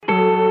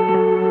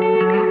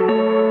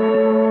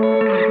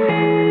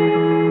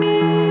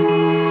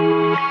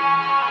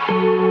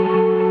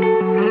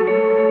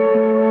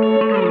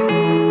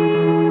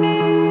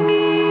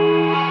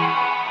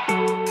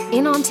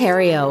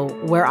Ontario,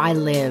 where I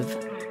live,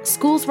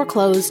 schools were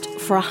closed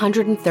for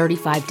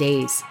 135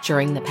 days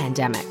during the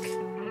pandemic.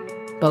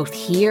 Both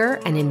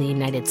here and in the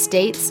United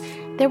States,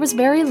 there was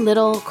very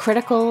little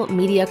critical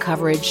media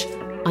coverage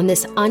on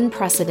this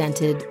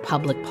unprecedented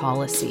public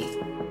policy.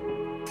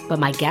 But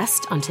my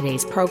guest on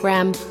today's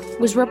program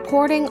was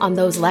reporting on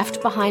those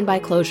left behind by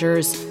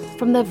closures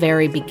from the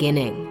very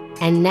beginning.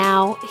 And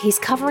now he's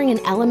covering an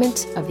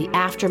element of the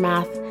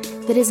aftermath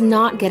that is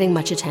not getting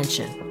much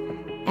attention.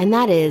 And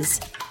that is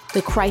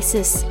the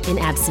crisis in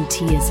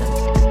absenteeism.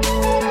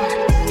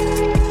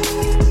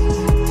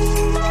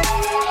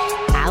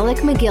 Alec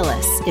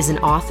MacGillis is an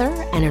author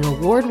and an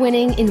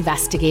award-winning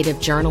investigative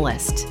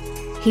journalist.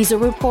 He's a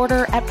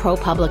reporter at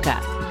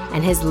ProPublica,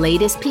 and his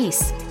latest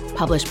piece,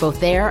 published both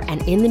there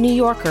and in The New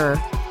Yorker,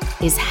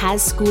 is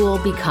Has School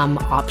Become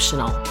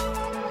Optional?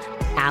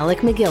 Alec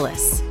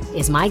MacGillis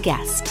is my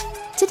guest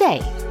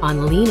today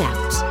on Lean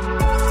Out.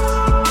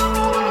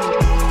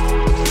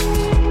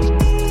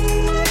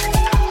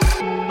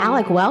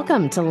 Alec,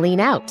 welcome to Lean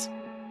Out.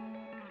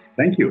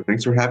 Thank you.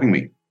 Thanks for having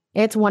me.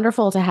 It's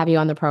wonderful to have you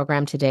on the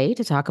program today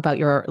to talk about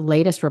your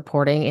latest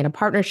reporting in a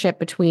partnership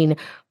between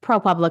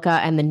ProPublica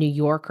and The New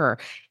Yorker.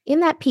 In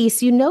that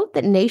piece, you note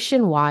that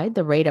nationwide,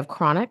 the rate of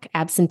chronic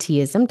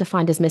absenteeism,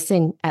 defined as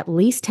missing at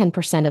least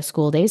 10% of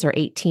school days or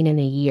 18 in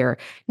a year,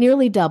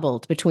 nearly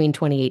doubled between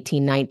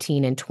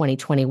 2018-19 and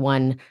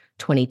 2021-22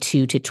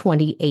 to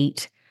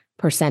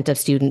 28% of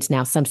students.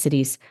 Now, some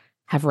cities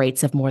have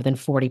rates of more than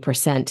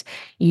 40%.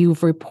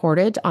 You've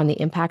reported on the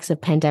impacts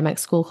of pandemic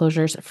school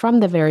closures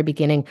from the very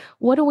beginning.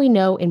 What do we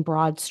know in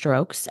broad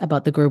strokes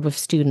about the group of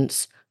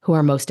students who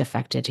are most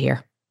affected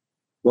here?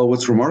 Well,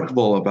 what's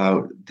remarkable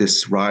about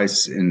this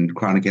rise in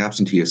chronic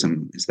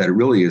absenteeism is that it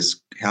really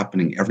is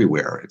happening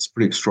everywhere. It's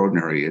pretty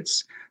extraordinary.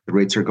 The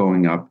rates are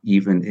going up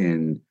even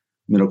in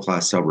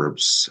middle-class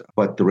suburbs,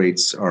 but the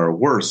rates are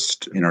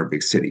worst in our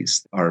big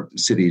cities. Our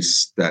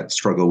cities that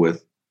struggle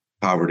with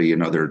poverty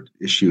and other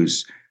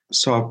issues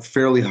saw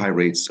fairly high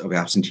rates of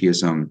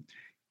absenteeism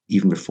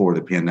even before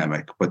the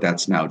pandemic, but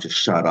that's now just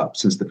shot up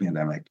since the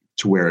pandemic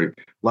to where a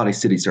lot of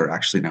cities are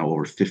actually now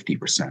over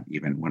 50%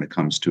 even when it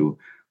comes to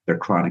their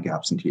chronic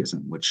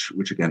absenteeism, which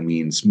again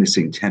means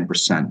missing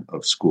 10%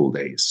 of school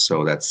days.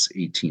 So that's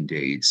 18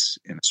 days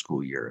in a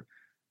school year.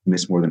 You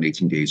miss more than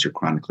 18 days, you're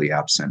chronically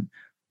absent.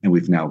 And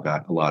we've now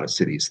got a lot of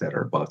cities that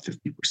are above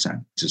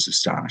 50%. This is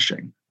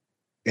astonishing.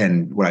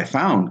 And what I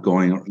found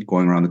going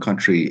around the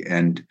country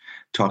and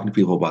talking to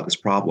people about this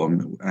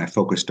problem, and I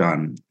focused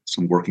on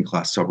some working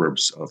class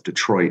suburbs of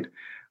Detroit,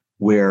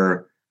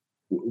 where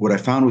what I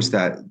found was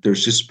that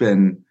there's just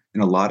been,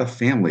 in a lot of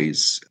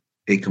families,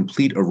 a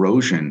complete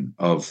erosion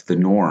of the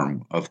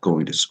norm of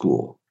going to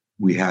school.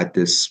 We had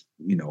this,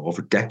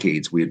 over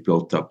decades, we had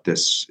built up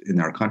this in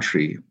our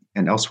country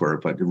and elsewhere,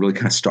 but it really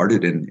kind of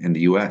started in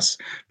the US,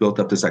 built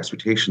up this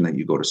expectation that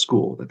you go to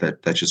school,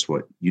 that's just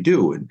what you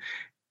do.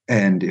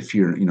 And if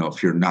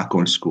you're not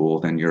going to school,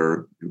 then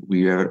you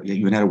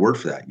even had a word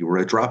for that. You were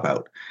a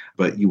dropout,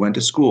 but you went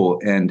to school.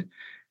 And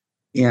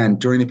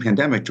during the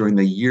pandemic, during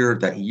that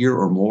year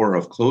or more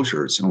of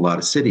closures in a lot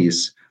of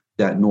cities,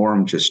 that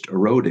norm just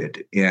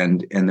eroded,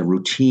 and the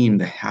routine,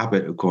 the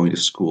habit of going to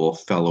school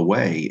fell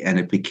away, and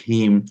it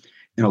became,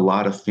 in a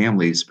lot of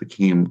families,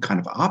 became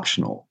kind of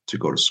optional to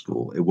go to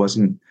school. It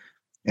wasn't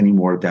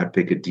anymore that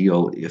big a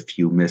deal if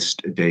you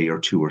missed a day or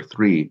two or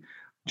three,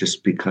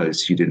 just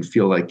because you didn't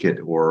feel like it,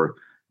 or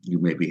you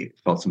maybe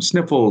felt some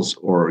sniffles,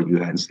 or you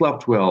hadn't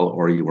slept well,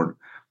 or it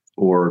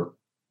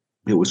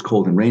was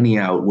cold and rainy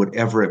out,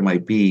 whatever it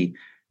might be.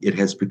 It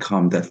has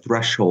become the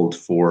threshold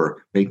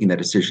for making that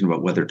decision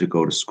about whether to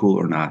go to school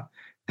or not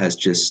has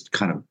just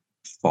kind of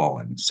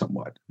fallen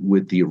somewhat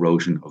with the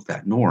erosion of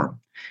that norm.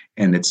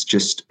 And it's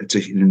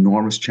an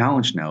enormous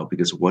challenge now,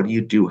 because what do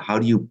you do? How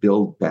do you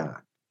build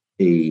back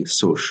a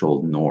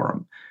social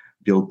norm,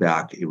 build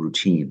back a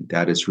routine?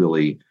 That is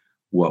really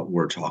what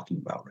we're talking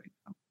about right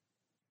now.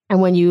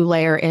 And when you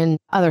layer in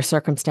other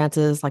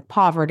circumstances like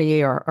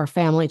poverty or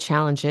family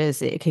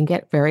challenges, it can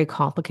get very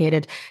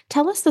complicated.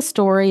 Tell us the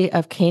story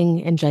of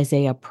King and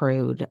Josiah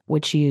Prude,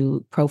 which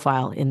you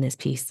profile in this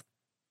piece.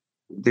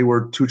 They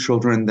were two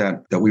children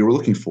that we were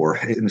looking for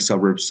in the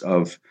suburbs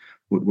of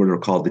what are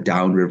called the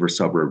downriver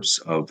suburbs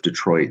of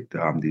Detroit,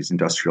 these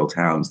industrial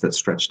towns that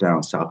stretch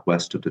down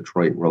southwest of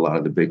Detroit, where a lot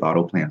of the big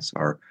auto plants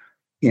are.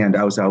 And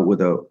I was out with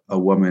a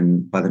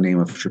woman by the name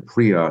of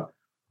Shapriya,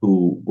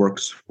 who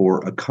works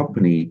for a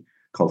company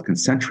called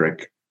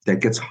Concentric that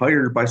gets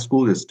hired by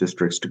school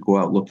districts to go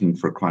out looking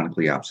for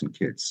chronically absent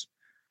kids.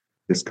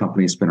 This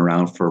company's been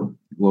around for a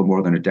little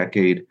more than a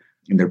decade,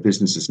 and their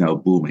business is now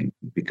booming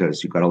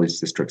because you've got all these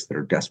districts that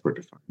are desperate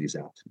to find these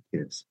absent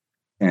kids.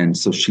 And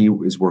so she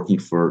is working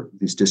for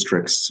these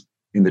districts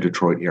in the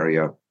Detroit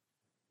area,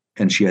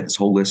 and she had this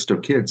whole list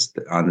of kids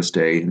on this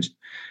day, and it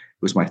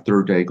was my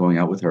third day going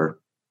out with her.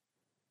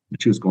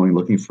 She was going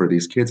looking for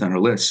these kids on her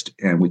list.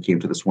 And we came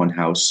to this one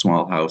house,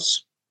 small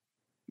house,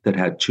 that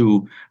had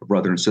two, a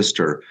brother and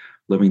sister,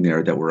 living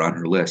there that were on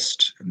her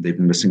list. And they've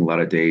been missing a lot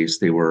of days.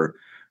 They were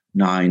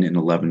 9 and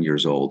 11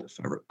 years old, if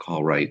I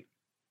recall right.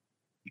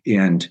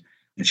 and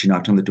she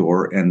knocked on the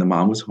door, and the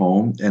mom was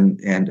home,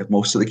 and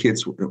most of the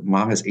kids.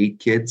 Mom has 8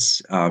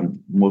 kids.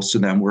 Most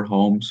of them were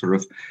home, sort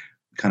of,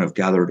 kind of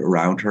gathered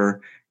around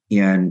her,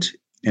 and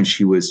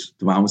the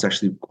mom was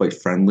actually quite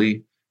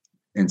friendly,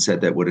 and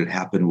said that what had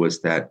happened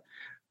was that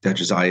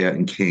Josiah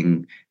and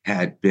King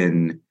had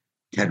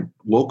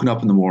woken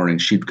up in the morning.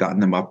 She'd gotten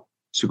them up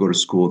to go to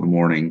school in the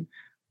morning,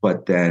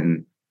 but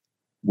then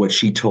what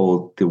she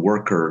told the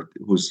worker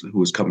who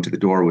was coming to the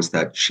door was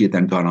that she had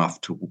then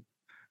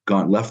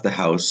left the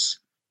house.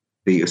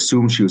 They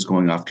assumed she was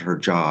going off to her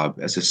job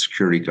as a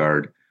security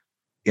guard,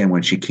 and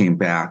when she came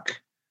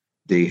back,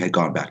 they had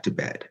gone back to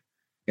bed.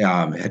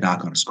 Had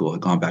not gone to school,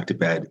 had gone back to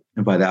bed,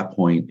 and by that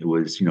point it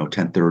was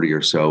 10:30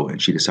 or so,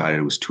 and she decided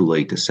it was too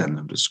late to send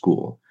them to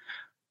school.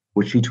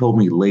 What she told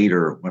me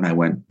later, when I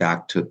went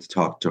back to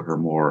talk to her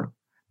more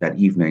that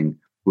evening,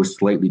 was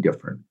slightly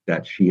different.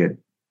 That she had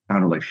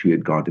sounded like she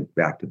had gone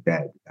back to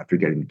bed after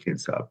getting the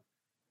kids up,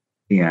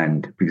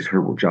 and because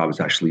her job is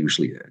actually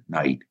usually at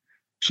night,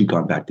 she'd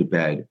gone back to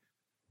bed,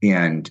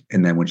 and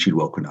then when she'd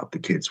woken up, the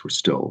kids were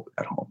still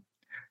at home.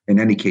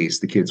 In any case,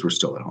 the kids were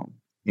still at home,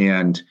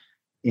 and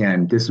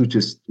this was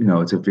just,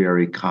 it's a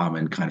very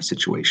common kind of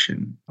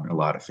situation in a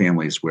lot of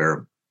families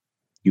where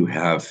you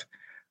have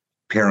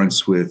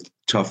parents with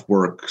tough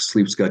work,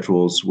 sleep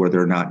schedules, where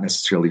they're not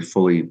necessarily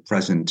fully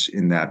present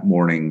in that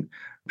morning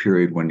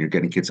period when you're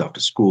getting kids off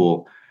to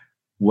school.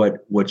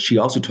 What she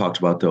also talked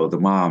about, though, the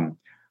mom,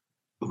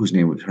 her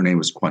name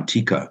was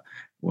Quantica.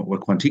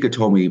 What Quantica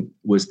told me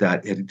was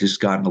that it had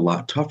just gotten a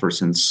lot tougher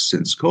since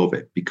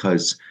COVID,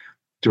 because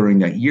during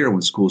that year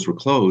when schools were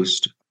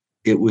closed,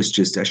 it was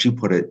just, as she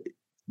put it,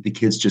 the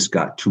kids just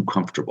got too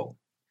comfortable.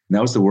 And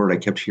that was the word I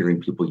kept hearing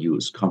people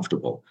use,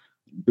 comfortable.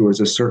 There was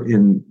a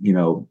certain,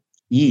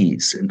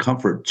 ease and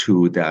comfort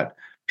to that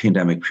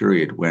pandemic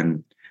period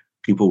when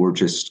kids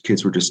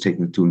were just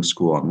doing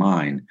school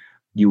online.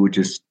 You would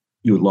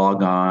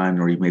log on,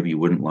 or maybe you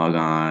wouldn't log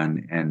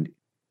on,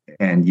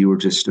 and you were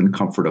just in the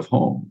comfort of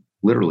home.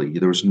 Literally,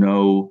 there was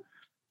no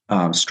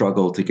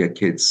struggle to get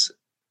kids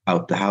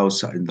out the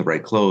house in the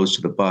right clothes,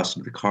 to the bus,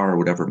 to the car, or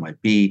whatever it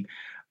might be.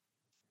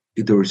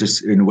 There was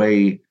just, in a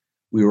way,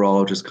 we were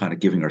all just kind of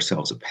giving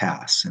ourselves a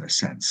pass, in a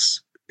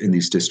sense, in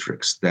these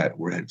districts that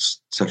had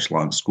such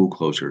long school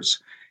closures.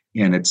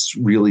 And it's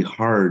really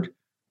hard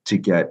to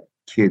get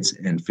kids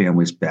and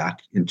families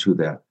back into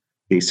that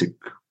basic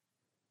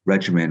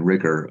regimen,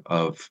 rigor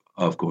of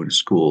going to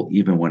school,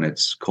 even when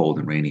it's cold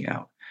and rainy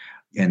out.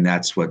 And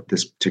that's what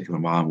this particular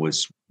mom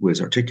was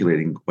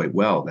articulating quite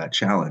well, that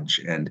challenge.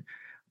 And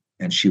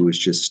she was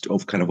just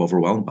kind of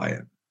overwhelmed by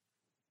it.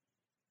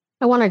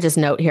 I want to just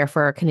note here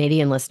for our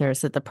Canadian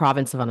listeners that the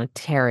province of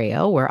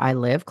Ontario, where I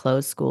live,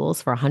 closed schools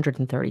for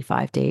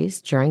 135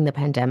 days during the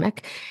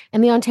pandemic.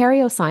 And the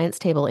Ontario Science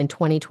Table in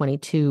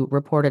 2022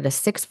 reported a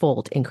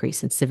six-fold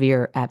increase in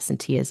severe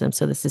absenteeism.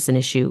 So this is an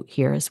issue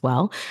here as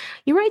well.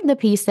 You write in the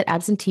piece that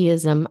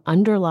absenteeism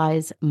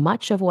underlies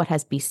much of what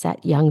has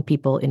beset young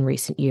people in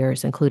recent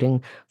years,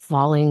 including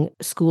falling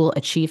school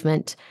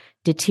achievement,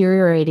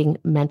 deteriorating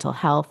mental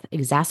health,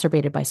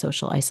 exacerbated by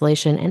social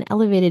isolation, and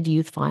elevated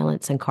youth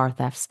violence and car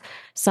thefts,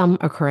 some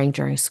occurring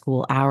during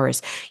school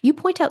hours. You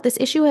point out this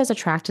issue has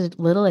attracted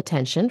little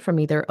attention from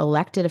either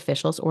elected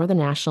officials or the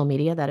national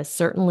media. That is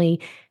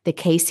certainly the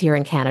case here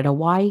in Canada.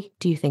 Why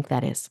do you think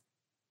that is?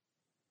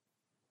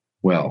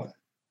 Well,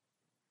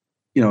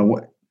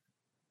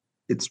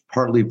 it's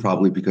partly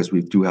probably because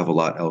we do have a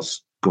lot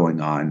else going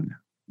on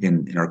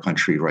in our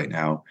country right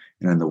now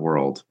and in the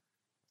world.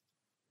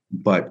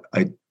 But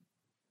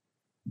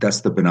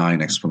that's the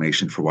benign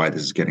explanation for why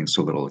this is getting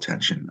so little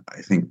attention.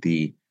 I think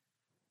the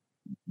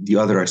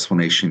other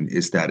explanation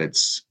is that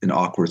it's an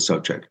awkward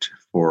subject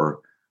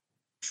for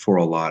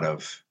a lot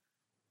of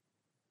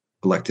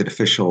elected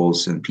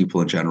officials and people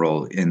in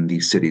general in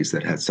these cities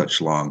that had such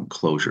long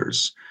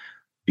closures,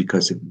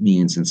 because it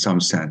means, in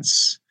some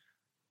sense,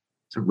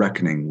 it's a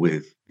reckoning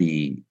with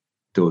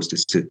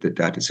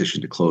that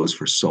decision to close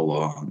for so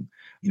long.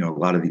 A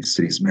lot of these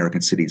cities,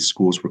 American cities,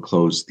 schools were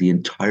closed the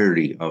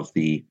entirety of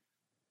the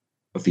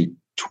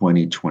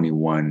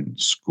 2021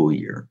 school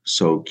year.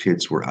 So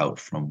kids were out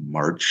from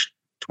March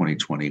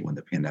 2020, when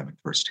the pandemic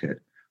first hit,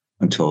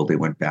 until they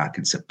went back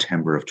in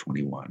September of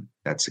 21.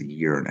 That's a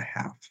year and a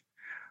half.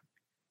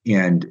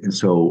 And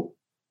so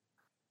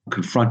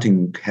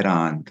confronting head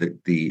on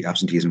the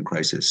absenteeism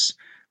crisis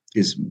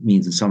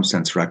means, in some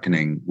sense,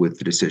 reckoning with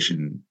the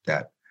decision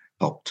that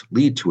helped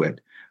lead to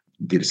it,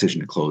 the decision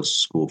to close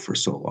school for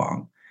so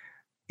long.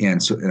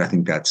 And I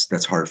think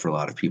that's hard for a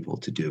lot of people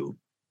to do.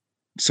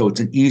 So it's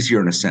an easier,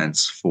 in a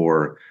sense,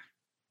 for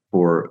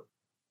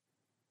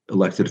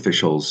elected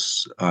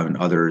officials and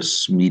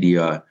others,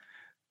 media,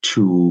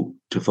 to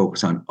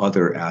focus on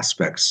other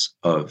aspects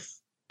of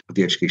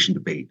the education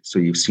debate. So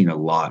you've seen a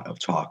lot of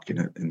talk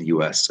in the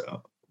U.S.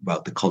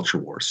 About the culture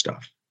war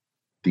stuff,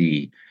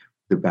 the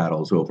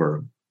battles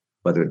over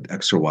whether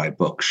X or Y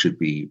books should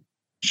be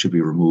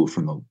removed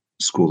from the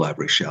school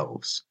library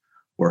shelves,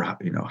 or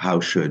how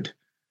should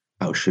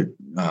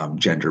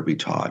gender be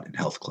taught in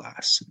health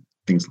class,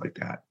 things like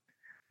that.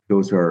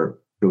 those are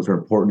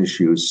important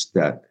issues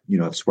that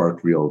have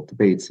sparked real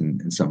debates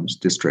in some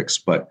districts,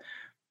 but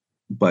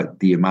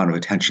the amount of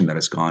attention that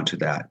has gone to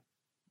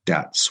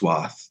that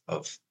swath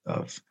of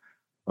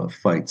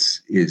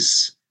fights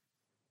is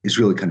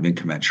really kind of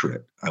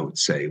incommensurate, I would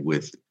say,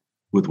 with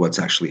what's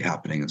actually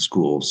happening in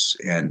schools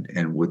and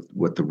with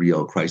what the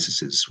real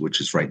crisis is, which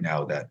is right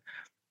now that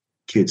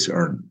kids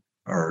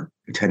are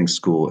attending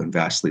school in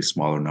vastly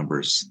smaller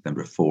numbers than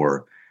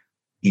before,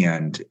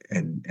 and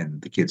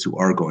the kids who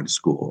are going to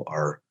school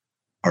are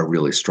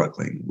really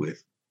struggling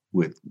with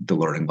the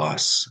learning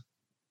loss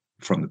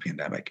from the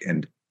pandemic,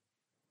 and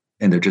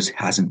there just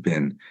hasn't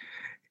been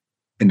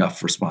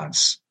enough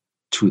response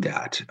to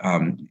that.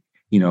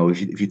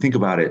 If you think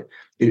about it,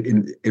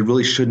 it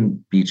really shouldn't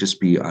just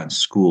be on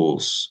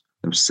schools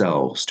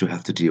themselves to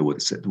have to deal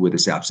with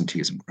this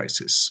absenteeism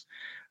crisis.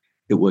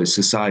 It was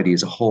society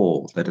as a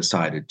whole that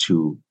decided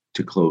to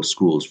close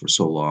schools for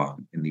so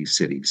long in these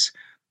cities.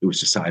 It was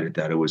decided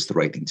that it was the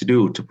right thing to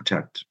do to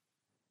protect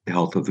the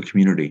health of the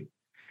community.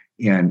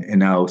 And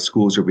now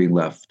schools are being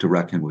left to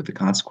reckon with the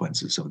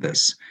consequences of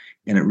this.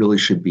 And it really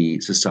should be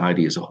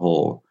society as a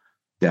whole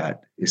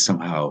that is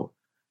somehow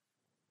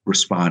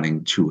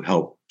responding to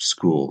help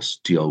schools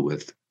deal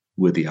with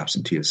the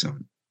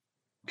absenteeism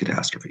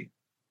catastrophe.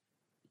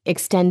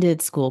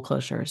 Extended school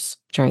closures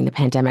during the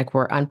pandemic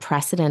were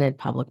unprecedented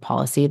public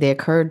policy. They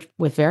occurred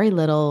with very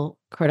little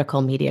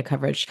critical media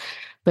coverage,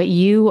 but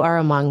you are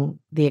among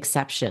the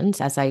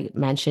exceptions. As I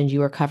mentioned, you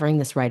were covering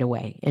this right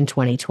away in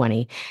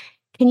 2020.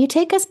 Can you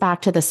take us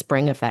back to the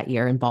spring of that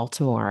year in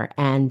Baltimore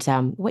and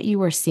what you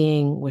were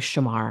seeing with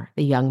Shamar,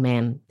 the young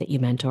man that you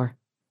mentor?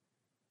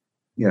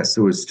 Yes,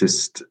 it was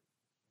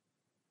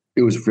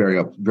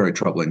very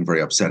troubling, very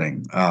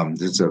upsetting.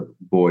 This is a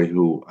boy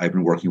who I've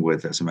been working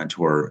with as a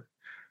mentor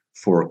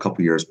for a couple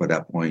of years. By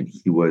that point,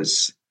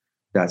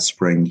 that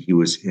spring, he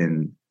was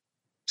in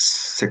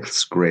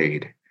sixth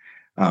grade,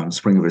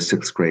 spring of his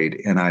sixth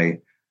grade. And I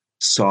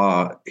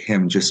saw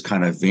him just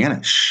kind of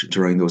vanish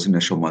during those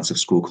initial months of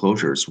school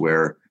closures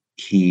where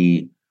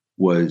he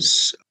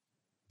was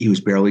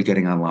barely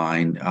getting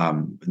online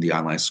in the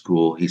online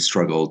school. He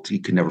struggled. He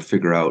could never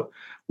figure out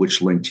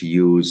which link to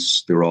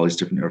use. There were all these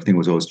different, everything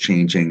was always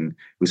changing. He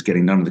was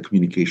getting none of the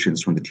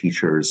communications from the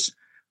teachers.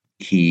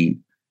 He,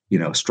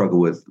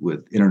 struggled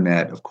with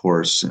internet, of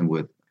course, and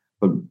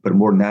but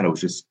more than that, it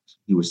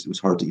was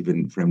hard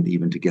for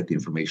him to get the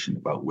information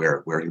about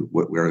where he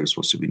was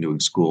supposed to be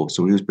doing school.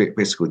 So he was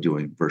basically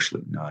doing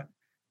virtually none.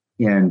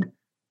 And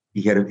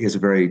he has a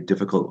very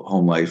difficult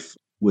home life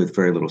with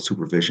very little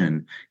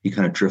supervision. He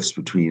kind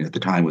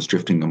of was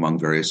drifting among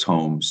various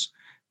homes.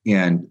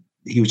 And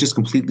he was just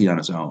completely on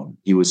his own.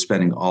 He was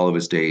spending all of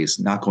his days,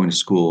 not going to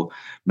school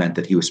meant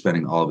that he was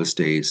spending all of his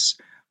days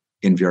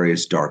in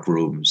various dark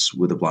rooms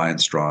with the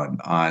blinds drawn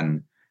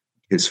on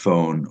his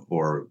phone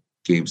or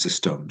game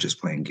system, just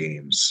playing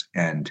games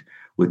and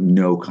with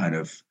no kind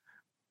of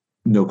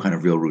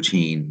real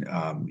routine,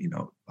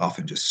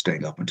 often just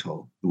staying up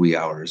until the wee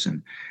hours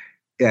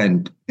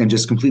and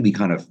just completely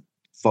kind of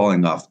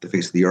falling off the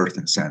face of the earth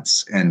in a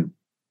sense. And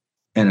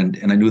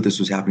I knew this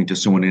was happening to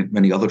so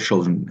many other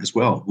children as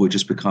well, who had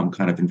just become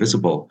kind of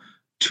invisible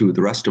to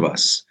the rest of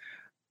us.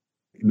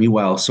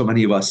 Meanwhile, so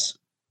many of us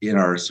in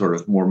our sort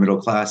of more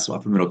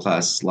upper middle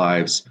class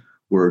lives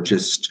were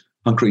just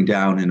hunkering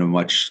down in a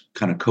much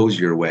kind of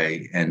cozier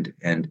way and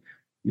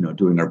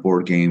doing our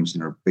board games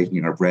and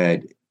baking our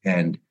bread.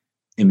 And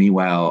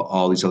meanwhile,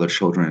 all these other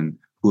children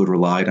who had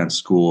relied on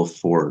school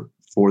for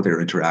their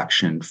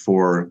interaction,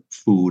 for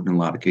food in a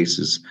lot of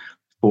cases,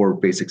 for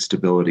basic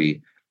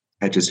stability,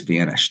 had just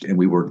vanished, and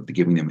we were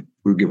giving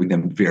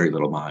them very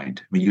little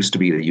mind. I mean, it used to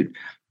be that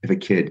if a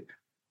kid,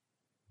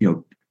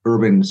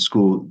 urban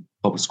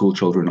public school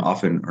children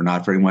often are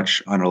not very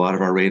much on a lot of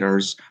our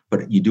radars,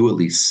 but you do at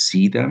least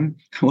see them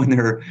when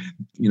they're,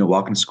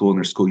 walking to school in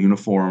their school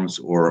uniforms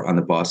or on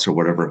the bus or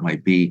whatever it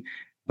might be.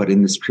 But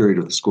in this period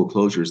of the school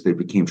closures, they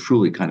became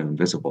truly kind of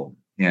invisible.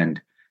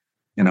 And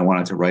I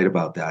wanted to write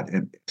about that,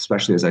 and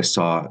especially as I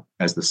saw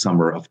as the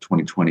summer of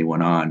 2020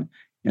 went on,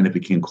 and it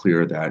became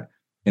clear that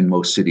in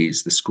most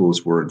cities, the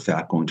schools were in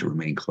fact going to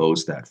remain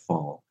closed that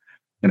fall.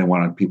 And I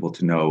wanted people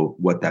to know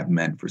what that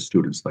meant for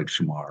students like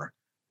Shamar.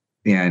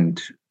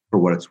 And for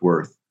what it's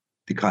worth,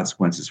 the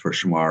consequences for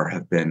Shamar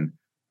have been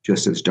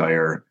just as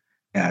dire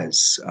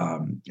as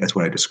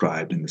what I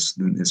described in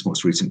this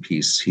most recent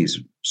piece. He's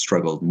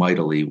struggled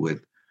mightily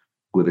with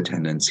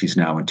attendance. He's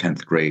now in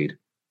 10th grade.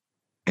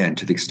 And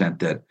to the extent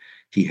that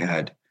he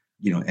had,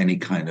 any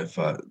kind of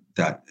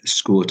that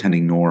school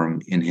attending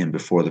norm in him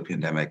before the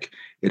pandemic,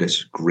 it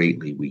has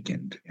greatly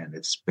weakened, and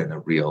it's been a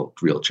real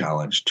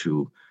challenge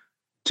to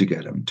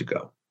get him to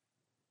go.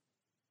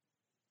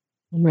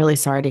 I'm really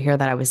sorry to hear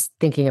that. I was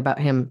thinking about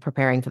him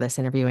preparing for this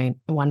interview and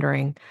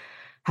wondering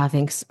how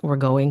things were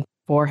going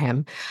for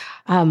him.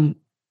 In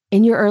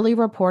your early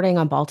reporting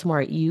on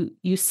Baltimore,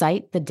 you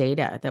cite the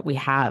data that we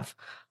have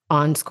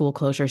on school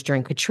closures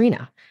during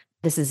Katrina.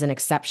 this is an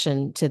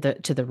exception to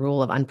the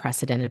rule of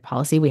unprecedented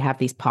policy. We have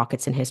these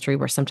pockets in history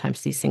where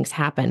sometimes these things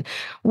happen.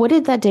 What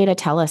did that data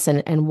tell us,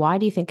 and why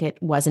do you think it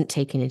wasn't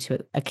taken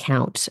into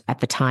account at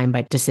the time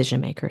by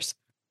decision makers?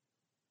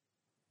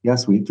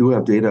 Yes, we do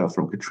have data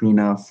from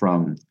Katrina,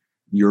 from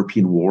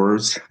European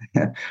wars,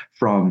 and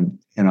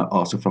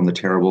also from the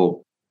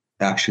terrible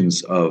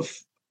actions of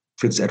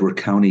Prince Edward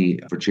County,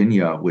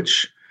 Virginia,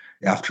 which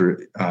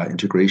after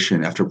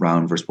integration, after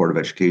Brown versus Board of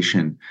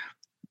Education,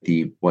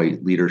 the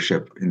white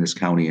leadership in this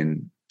county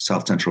in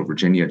South Central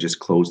Virginia just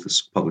closed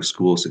the public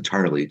schools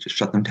entirely, just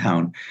shut them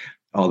down.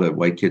 All the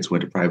white kids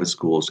went to private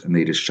schools and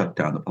they just shut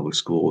down the public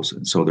schools.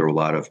 And so there were a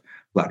lot of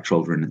Black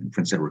children in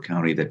Prince Edward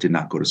County that did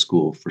not go to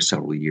school for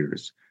several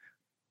years.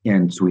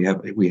 And so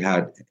we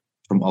had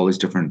from all these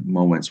different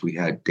moments, we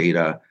had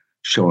data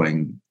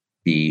showing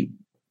the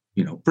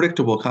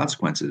predictable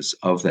consequences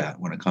of that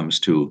when it comes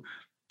to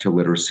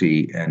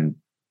literacy and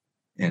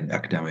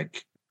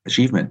academic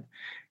achievement.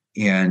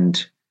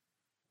 And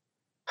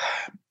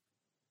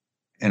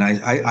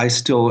I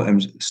still am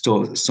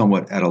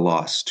somewhat at a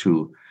loss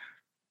to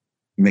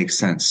make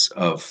sense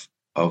of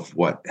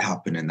what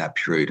happened in that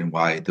period and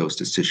why those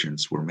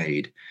decisions were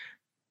made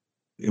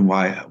and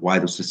why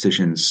those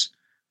decisions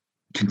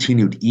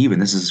continued, even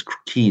this is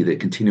key, they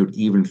continued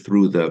even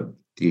through the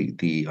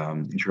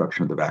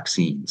introduction of the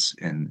vaccines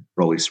in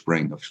early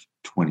spring of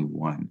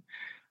 21.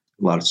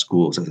 A lot of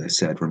schools, as I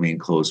said,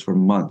 remained closed for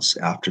months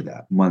after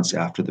that, months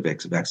after the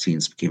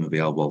vaccines became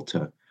available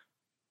to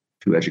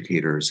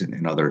educators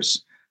and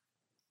others.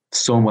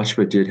 So much of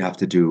it did have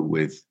to do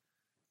with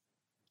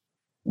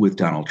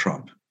Donald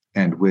Trump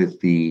and with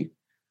the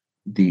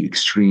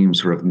extreme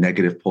sort of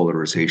negative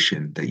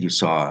polarization that you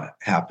saw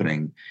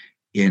happening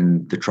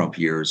in the Trump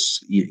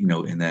years,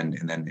 and then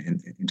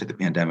into the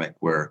pandemic,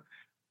 where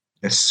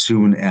as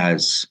soon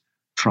as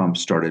Trump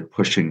started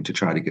pushing to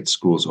try to get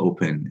schools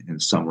open in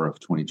summer of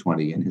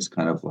 2020 in his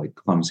kind of like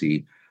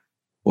clumsy,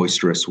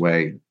 boisterous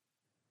way,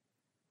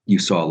 you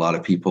saw a lot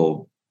of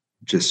people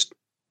just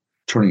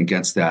turning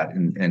against that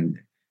and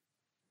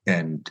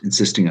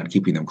insisting on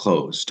keeping them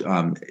closed,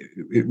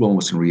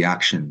 almost in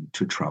reaction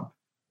to Trump.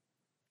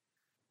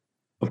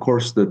 Of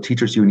course, the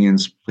teachers'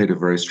 unions played a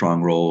very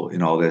strong role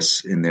in all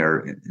this, in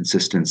their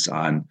insistence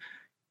in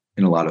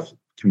a lot of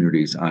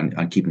communities on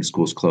keeping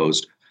schools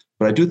closed.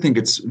 But I do think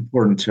it's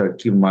important to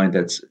keep in mind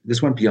that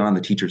this went beyond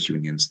the teachers'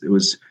 unions. It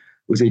was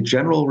a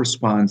general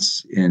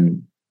response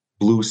in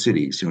blue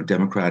cities,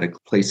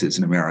 democratic places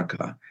in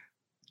America,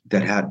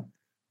 that had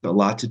a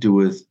lot to do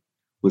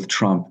with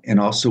Trump, and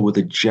also with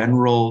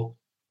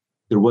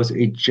there was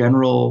a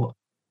general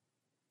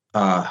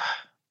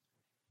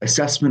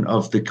assessment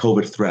of the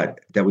COVID threat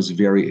that was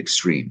very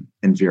extreme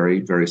and very,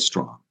 very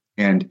strong,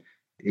 and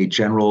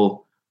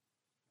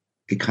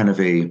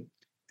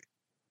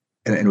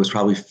and it was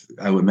probably,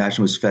 I would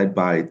imagine, was very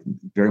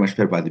much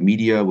fed by the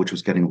media, which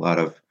was getting a lot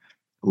of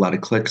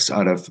clicks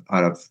out of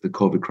the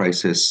COVID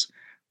crisis.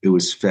 It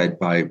was fed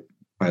by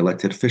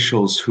elected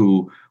officials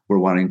who were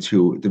wanting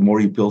to. The more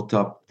you built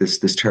up this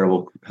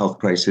terrible health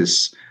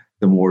crisis,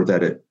 the more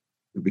that it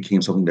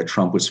became something that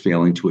Trump was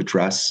failing to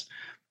address.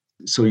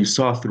 So you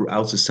saw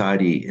throughout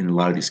society in a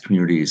lot of these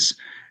communities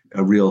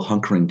a real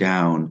hunkering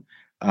down,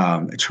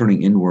 a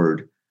turning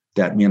inward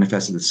that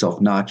manifested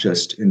itself not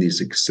just in these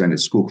extended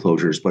school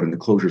closures, but in the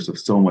closures of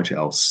so much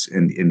else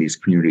in these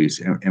communities.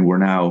 And we're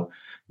now,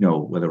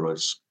 whether it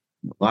was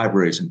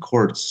libraries and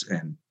courts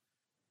and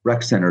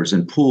rec centers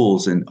and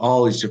pools and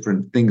all these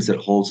different things that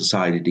hold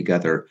society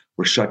together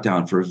were shut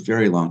down for a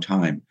very long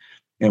time.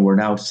 And we're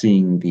now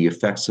seeing the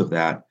effects of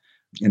that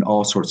in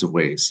all sorts of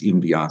ways,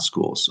 even beyond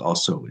schools,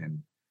 also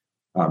in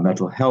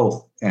mental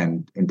health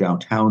and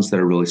downtowns that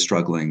are really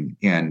struggling,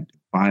 and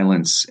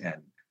violence and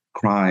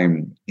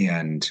crime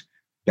and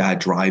bad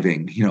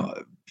driving,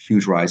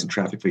 huge rise in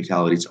traffic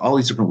fatalities, all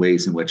these different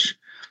ways in which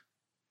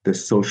the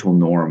social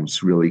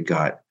norms really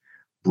got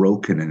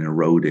broken and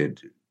eroded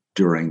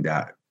during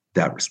that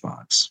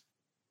response.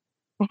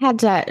 I had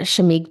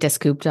Shamik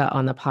Dasgupta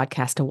on the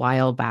podcast a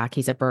while back.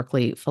 He's a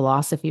Berkeley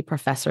philosophy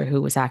professor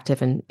who was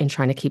active in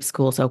trying to keep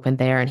schools open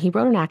there. And he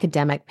wrote an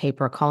academic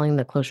paper calling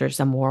the closures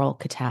a moral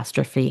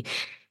catastrophe.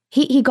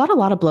 He got a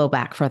lot of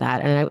blowback for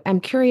that. And I'm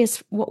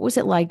curious, what was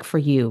it like for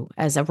you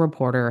as a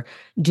reporter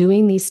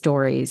doing these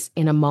stories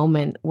in a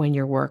moment when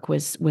your work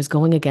was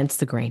going against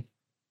the grain?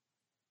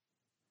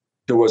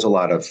 There was a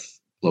lot of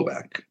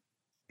blowback,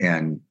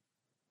 and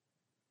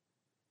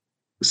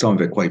some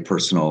of it quite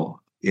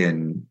personal,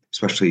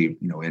 especially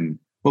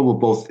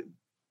both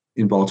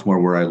in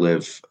Baltimore where I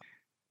live,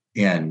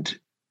 and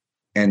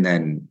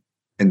then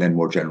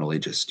more generally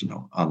just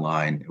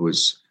online. It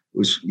was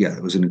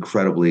an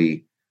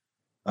incredibly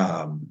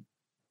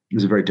it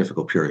was a very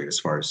difficult period as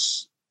far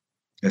as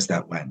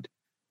that went,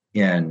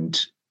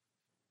 and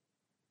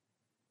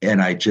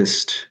I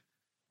just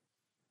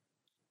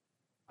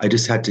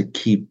had to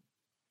keep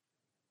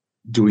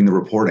doing the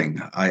reporting.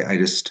 I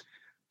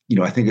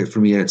think for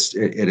me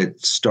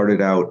it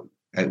started out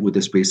with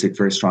this basic,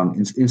 very strong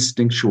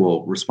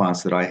instinctual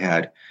response that I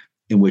had,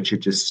 in which it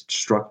just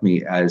struck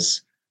me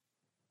as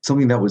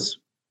something that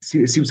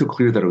it seemed so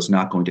clear that it was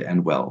not going to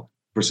end well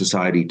for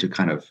society to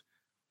kind of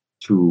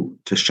to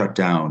shut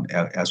down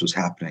as was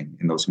happening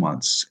in those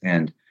months,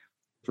 and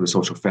for the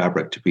social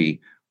fabric to be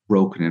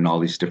broken in all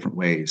these different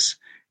ways.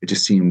 It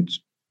just seemed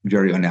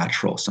very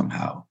unnatural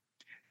somehow,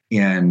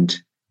 and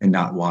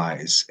not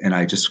wise. And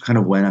I just kind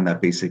of went on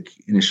that basic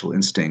initial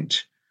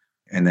instinct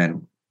and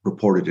then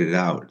reported it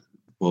out,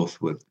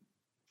 both with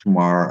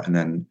Tamar and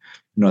then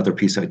another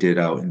piece I did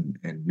out in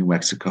New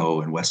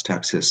Mexico and West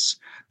Texas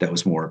that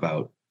was more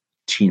about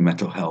teen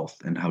mental health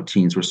and how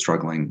teens were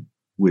struggling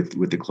with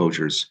the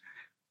closures.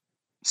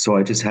 So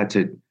I just had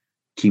to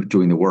keep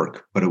doing the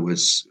work, but it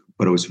was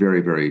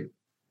very, very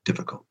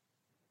difficult.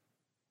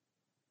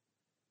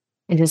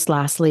 And just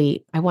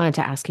lastly, I wanted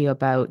to ask you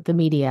about the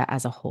media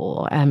as a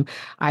whole.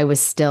 I was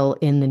still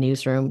in the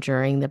newsroom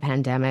during the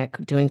pandemic,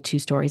 doing 2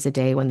 stories a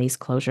day when these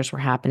closures were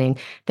happening.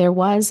 There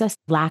was a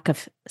lack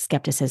of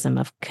skepticism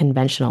of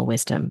conventional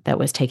wisdom that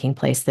was taking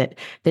place that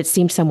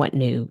seemed somewhat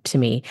new to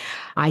me.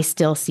 I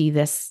still see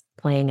this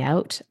playing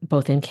out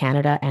both in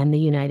Canada and the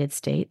United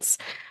States.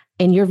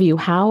 In your view,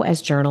 how,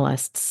 as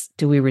journalists,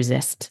 do we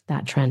resist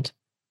that trend?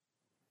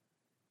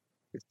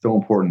 It's so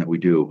important that we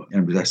do.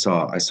 And I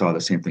saw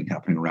the same thing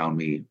happening around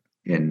me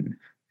in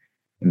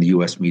the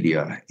US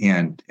media.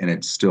 And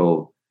it's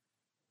still,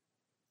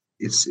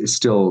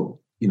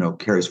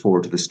 carries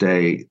forward to this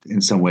day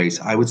in some ways.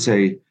 I would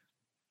say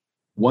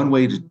one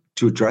way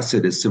to address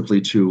it is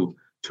simply to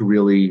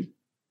really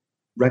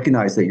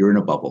recognize that you're in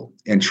a bubble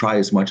and try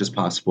as much as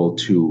possible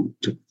to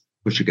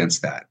push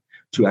against that,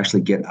 to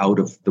actually get out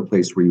of the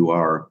place where you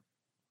are.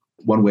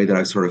 One way that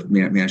I sort of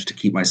managed to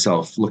keep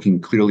myself looking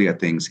clearly at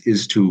things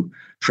is to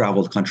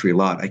travel the country a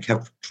lot. I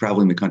kept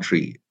traveling the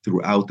country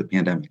throughout the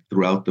pandemic,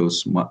 throughout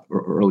those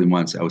early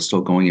months. I was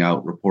still going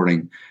out,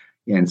 reporting,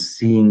 and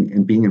seeing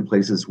and being in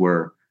places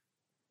where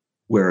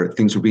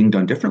things were being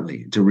done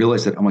differently, to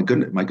realize that, oh my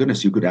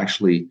goodness, you could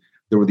actually,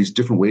 there were these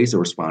different ways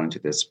of responding to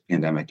this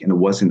pandemic. And it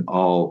wasn't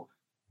all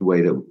the way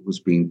that was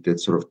being,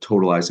 that sort of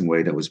totalizing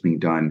way that was being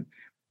done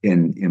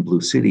in blue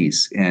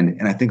cities.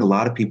 And I think a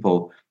lot of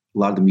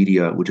the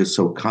media, which is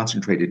so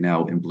concentrated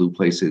now in blue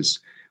places,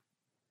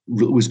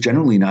 was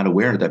generally not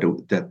aware that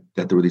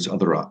there were these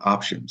other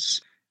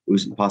options. It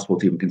was impossible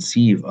to even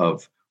conceive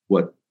of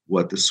what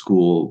the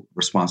school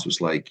response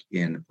was like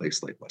in a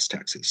place like West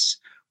Texas,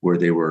 where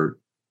they were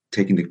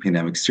taking the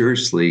pandemic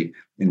seriously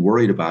and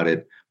worried about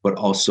it, but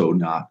also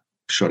not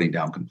shutting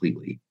down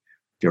completely.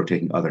 They were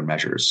taking other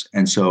measures.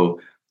 And so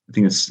I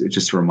think it's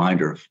just a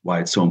reminder of why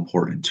it's so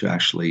important to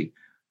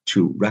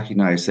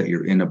recognize that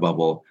you're in a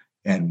bubble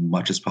and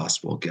much as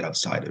possible get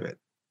outside of it.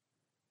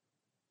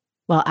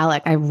 Well,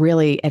 Alec, I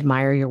really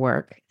admire your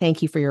work.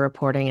 Thank you for your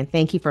reporting, and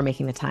thank you for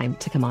making the time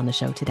to come on the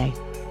show today.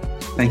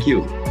 Thank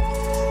you.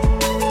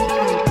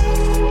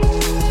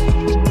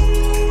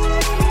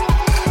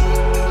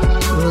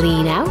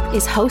 Lean Out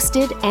is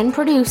hosted and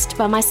produced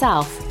by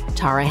myself,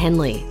 Tara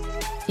Henley.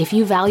 If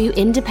you value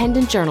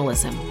independent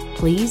journalism,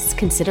 please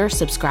consider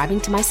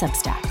subscribing to my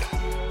Substack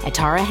at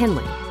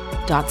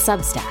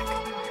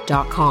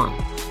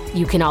tarahenley.substack.com.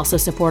 You can also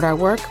support our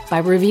work by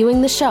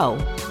reviewing the show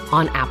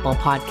on Apple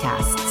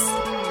Podcasts.